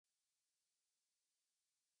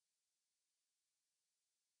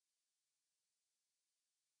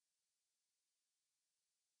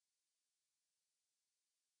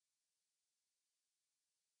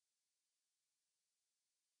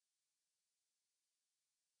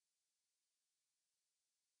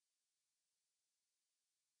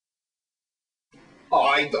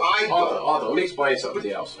I Arthur, let me explain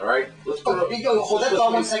something else, all right? Hold that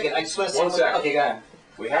thought 1 second. I just want to say 1 second. Okay, go ahead.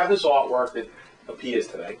 We have this artwork that appears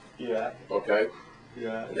today. Yeah. Okay?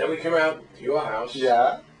 Yeah. And then we come out to your house.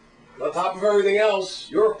 Yeah. On top of everything else,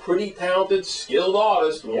 you're a pretty talented, skilled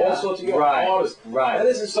artist with all sorts of artists. Right. That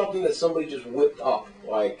isn't something that somebody just whipped up,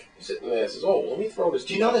 like sitting there and says, "Oh, let me throw this."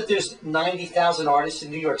 Do you know that there's 90,000 artists in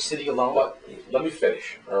New York City alone? But let me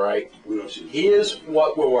finish, all right? We don't see. Here's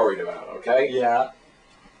what we're worried about, okay? Yeah.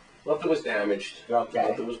 Nothing was damaged. Okay.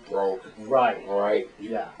 Nothing was broke. Right. All right?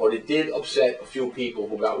 Yeah. But it did upset a few people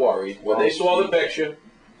who got worried when they saw the picture.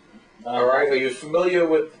 All right? Are you familiar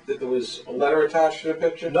with that there was a letter attached to the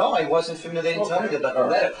picture? No, I wasn't familiar. They didn't tell me about the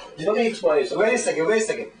letter. Let me explain something. Wait a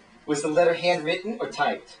second. Was the letter handwritten or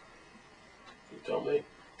typed? You tell me.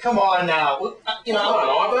 Come on now. Come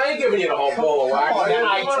on, I ain't giving you the whole ball of wax.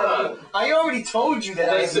 I already told you that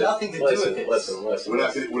I have nothing to do with this. Listen.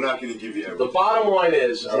 We're not going to give you everything. The bottom line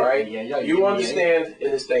is, all right, you understand yeah.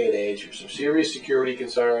 in this day and age, there's some serious security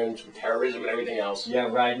concerns, with terrorism and everything else. Yeah,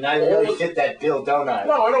 right. And I really fit that bill, don't I?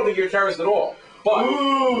 No, I don't think you're a terrorist at all. But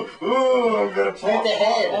I'm gonna plant the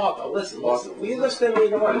head. Arthur, listen. We understand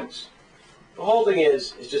the rights. The whole thing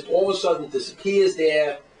is just all of a sudden disappears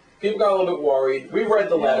there. People got a little bit worried. We read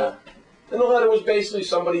the letter. And the letter was basically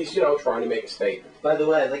somebody's, trying to make a statement. By the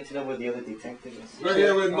way, I'd like to know where the other detective is. Right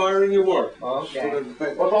here, we're admiring your work. Okay.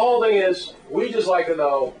 But the whole thing is, we just like to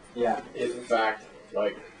know if in fact,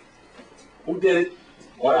 who did it,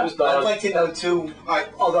 what it was done. I'd like to know, too,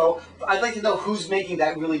 although, I'd like to know who's making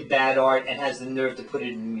that really bad art and has the nerve to put it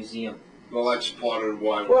in the museum. Well, that's part of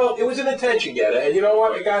why. Well, it was an attention getter, and you know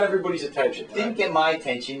what? It got everybody's attention. Didn't get my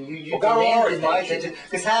attention. You got our demanded my attention.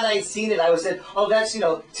 Because had I seen it, I would have said, "Oh, that's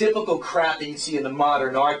typical crap that you see in the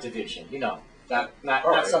modern art division." Not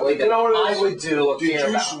something that I would do or care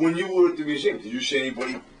about. When you were at the museum, did you see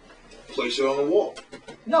anybody place it on the wall?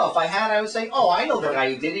 No, if I had, I would say, "Oh, I know the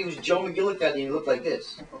guy who did it. He was Joe McGillicuddy, and he looked like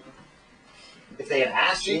this." If they had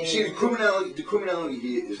asked me, see, the criminality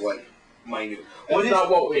here is like minute. That's not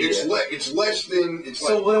what we It's less than. It's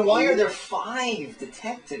so like, then why are there 5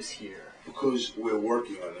 detectives here? Because we're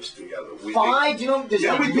working on this together. 5? You know,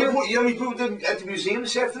 how many people at the museum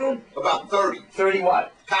this afternoon? About 30. 30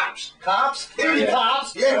 what? Cops. Cops? 30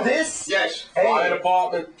 cops? Yeah. For this? Yes. Hey. Fire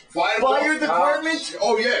department. Fire department?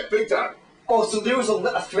 Oh yeah, big time. Oh, so there was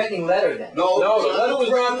a threatening letter then? No, the letter was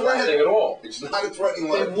not threatening at all. It's not a threatening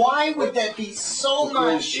letter. Then why would that be so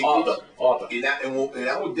much? Arthur. In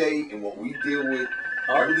our day, and what we deal with,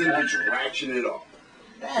 everything gets ratcheted up.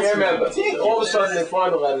 Yeah, remember, all of a sudden they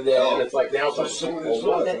find the letter there, and it's like now it's like,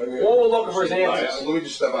 all we're looking for is answers. Let me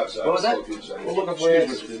just step outside. What was that? We're looking for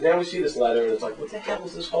answers. Now we see this letter, and it's like, what the hell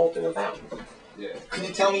is this whole thing about? Yeah. Could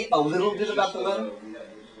you tell me a little bit about the letter?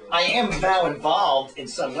 I am now involved in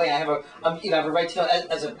some way. I have a right to know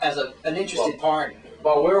as an interested party.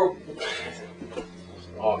 But we're.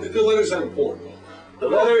 The letter's not important. The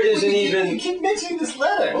letter isn't even. You keep mentioning this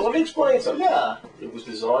letter. Well, let me explain something. Yeah. It was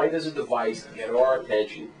designed as a device to get our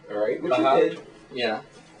attention, all right, which it did. Yeah.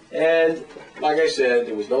 And like I said,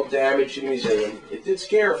 there was no damage to the museum. It did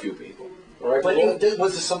scare a few people, all right. But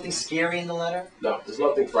was there something scary in the letter? No, there's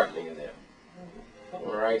nothing threatening in there.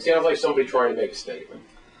 All right. It sounds like somebody trying to make a statement.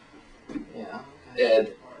 Yeah. And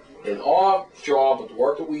in our job, with the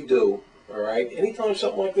work that we do, all right, anytime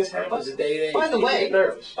something like this happens a day to day, by the way, get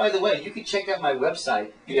nervous. By the way, you can check out my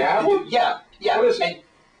website. Yeah? Yeah. What is it? And,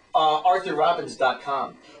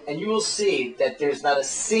 ArthurRobbins.com, and you will see that there's not a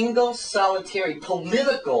single solitary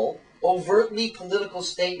overtly political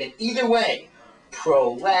statement, either way,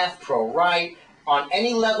 pro-left, pro-right, on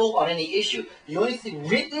any level, on any issue. The only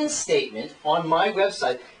written statement on my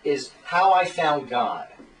website is how I found God.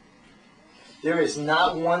 There is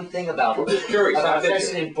not one thing about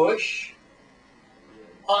President Bush.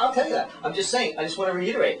 Oh, I'll tell you that. I'm just saying. I just want to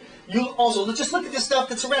reiterate. You also just look at the stuff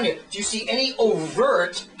that's around here. Do you see any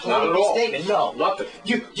overt political statement? No, nothing.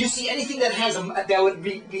 Do you see anything that has that would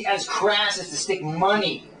be as crass as to stick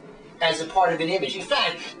money as a part of an image? In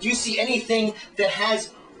fact, do you see anything that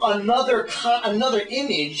has another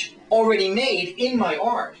image already made in my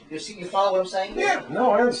art? You follow what I'm saying? Yeah.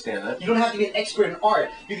 No, I understand that. You don't have to be an expert in art.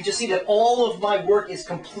 You can just see that all of my work is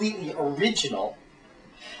completely original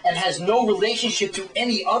and has no relationship to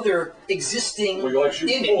any other existing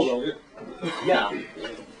image. Pool, don't you? Yeah.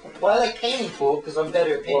 Well, I like painting pool because I'm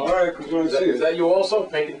better at painting. Well, all right, is that you also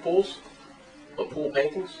painting pools? The pool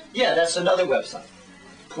paintings? Yeah, that's another website.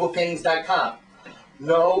 Poolpaintings.com.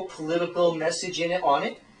 No political message on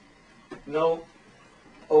it. No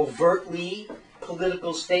overtly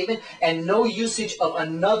political statement, and no usage of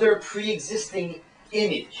another pre-existing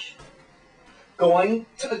image. going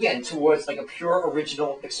to, again, towards like a pure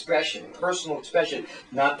original expression, personal expression,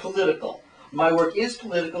 not political. My work is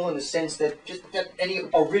political in the sense that just that any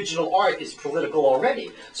original art is political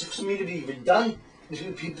already. So for me to be redundant,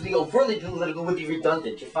 to be overtly political would be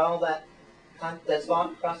redundant. You follow that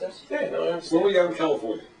thought process? Yeah, no, when we got in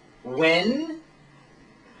California. When?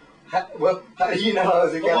 How do you know I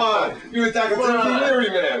was in Come California? on, you attacked Timothy Leary,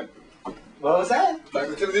 man. What was that?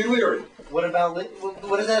 Attacked Timothy Leary. What about,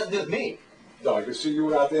 what does that have to do with me? No, I can see you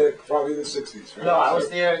were out there probably in the 60s. Right? No, I was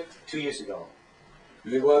there 2 years ago.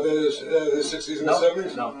 You didn't go out there in the 60s and the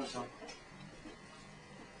 70s? No.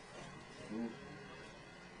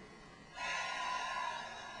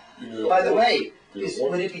 By the way,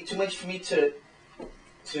 would it be too much for me to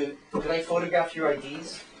could I photograph your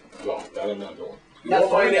IDs? No, that I'm not doing. Not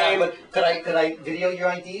photograph, but could I video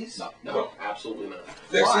your IDs? No, absolutely not.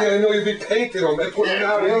 Next thing I know, you'd be painted on. They put them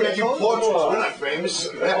out. You Really? portraits. We're not famous.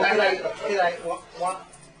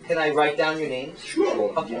 Can I write down your names?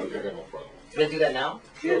 Sure. Okay. No problem. Can I do that now?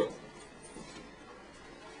 Sure.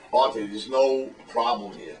 Arthur, there's no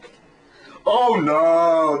problem here. Oh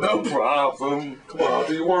no, no problem. Come on,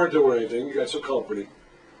 Arthur, you weren't doing anything. You got some company.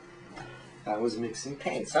 I was mixing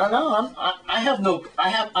paints. No,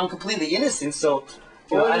 I'm completely innocent, so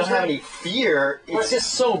I don't have any fear. It's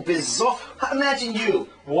just so bizarre. Imagine you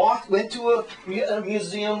went to a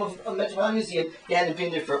museum of a Metropolitan Museum. You hadn't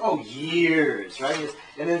been there for years, right?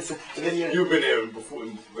 And then You've been there before.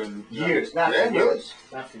 years, not for years,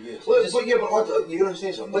 not for years. But Arthur, you gotta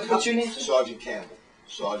understand something. What's your name? Sergeant Campbell.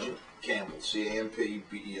 Sergeant Campbell.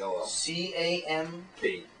 C-A-M-P-B-E-L-L.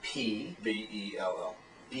 C-A-M-P B-E-L-L.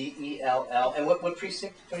 B-E-L-L. And what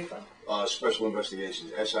precinct are you from? Special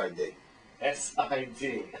Investigations. S-I-D.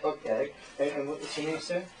 S-I-D. Okay. And what's your name,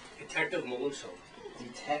 sir? Detective Maluso.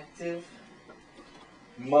 Detective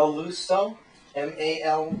Maluso.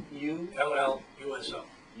 M-A-L-U. L-L-U-S-O.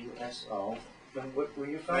 U-S-O. And where are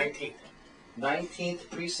you from? 19th. 19th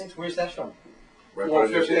precinct. Where's that from? Right Well, by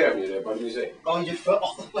the Fifth museum. Avenue there, by the museum. Oh, you're from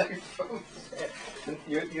all the way from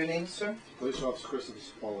there. Your name, sir? Police Officer Christopher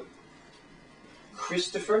Spaulding.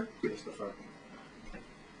 Christopher. Christopher.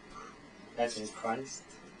 That's in Christ.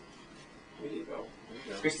 There you go.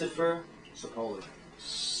 Christopher Sapoli.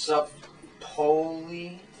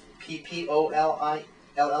 Sapoli. P-P-O-L-I-L-L-I.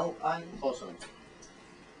 Close on.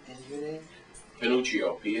 And your name?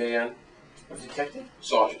 Panuccio, P-A-N. Detective?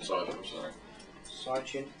 Sergeant, I'm sorry.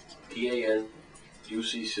 Sergeant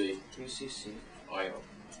P-A-N-U-C-C. UCC. I-O.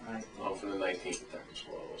 Right. I'm from the 19th Detective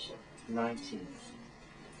Squad also. 19th.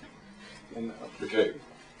 And, Okay.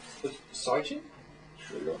 Sergeant?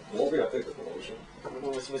 Sure you go. Well, we gotta take the promotion.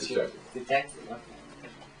 What's your detective?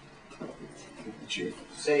 Chief.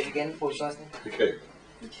 Say it again. What's your last name? Okay.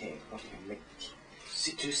 Okay.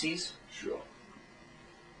 Two C's? Sure.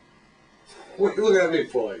 What you looking at me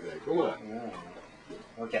for like that? Come on.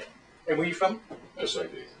 Okay. And where are you from?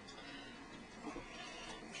 S-I-D.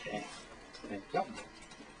 Okay. Thank you.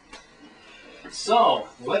 So,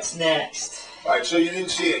 what's next? All right, so you didn't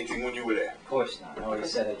see anything when you were there. Of course not. I already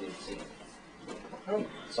said I didn't see it.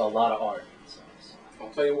 It's a lot of art. I'll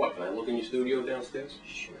tell you what, can I look in your studio downstairs?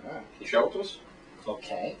 Sure. Can you show it to us?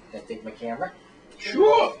 Okay. Can I take my camera?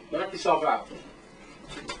 Sure. Knock yourself out.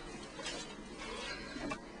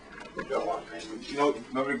 You know,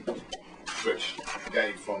 remember Rich, the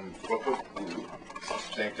guy from Brooklyn?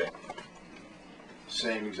 Same thing.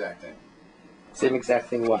 Same exact thing. Same exact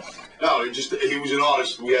thing what? No, he was an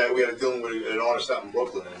artist. We had a dealing with an artist out in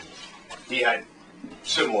Brooklyn, and he had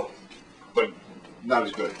similar, but not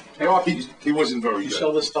as good. Hey, Arthur, He wasn't very do you good.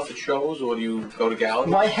 sell this stuff at shows, or do you go to galleries?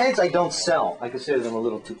 My heads I don't sell. I consider them a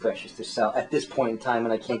little too precious to sell at this point in time,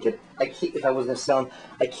 and I can't, if I was going to sell them,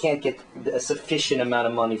 I can't get a sufficient amount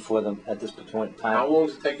of money for them at this point in time. How long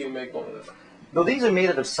does it take you to make one of them? No, these are made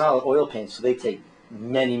out of solid oil paint, so they take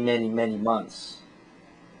many, many, many months.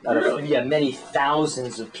 Really? Yeah, many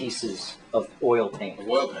thousands of pieces of oil paint.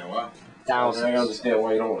 Oil paint, wow. Thousands. I understand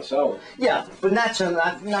why you don't want to sell it. Yeah, but not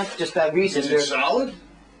just that reason. Is it solid?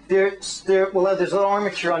 They're well, there's an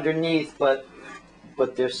armature underneath, but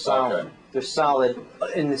they're solid. Okay. They're solid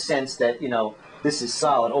in the sense that this is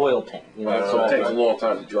solid oil paint. So it takes a long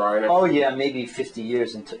time to dry and everything. Oh yeah, maybe 50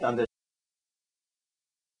 years under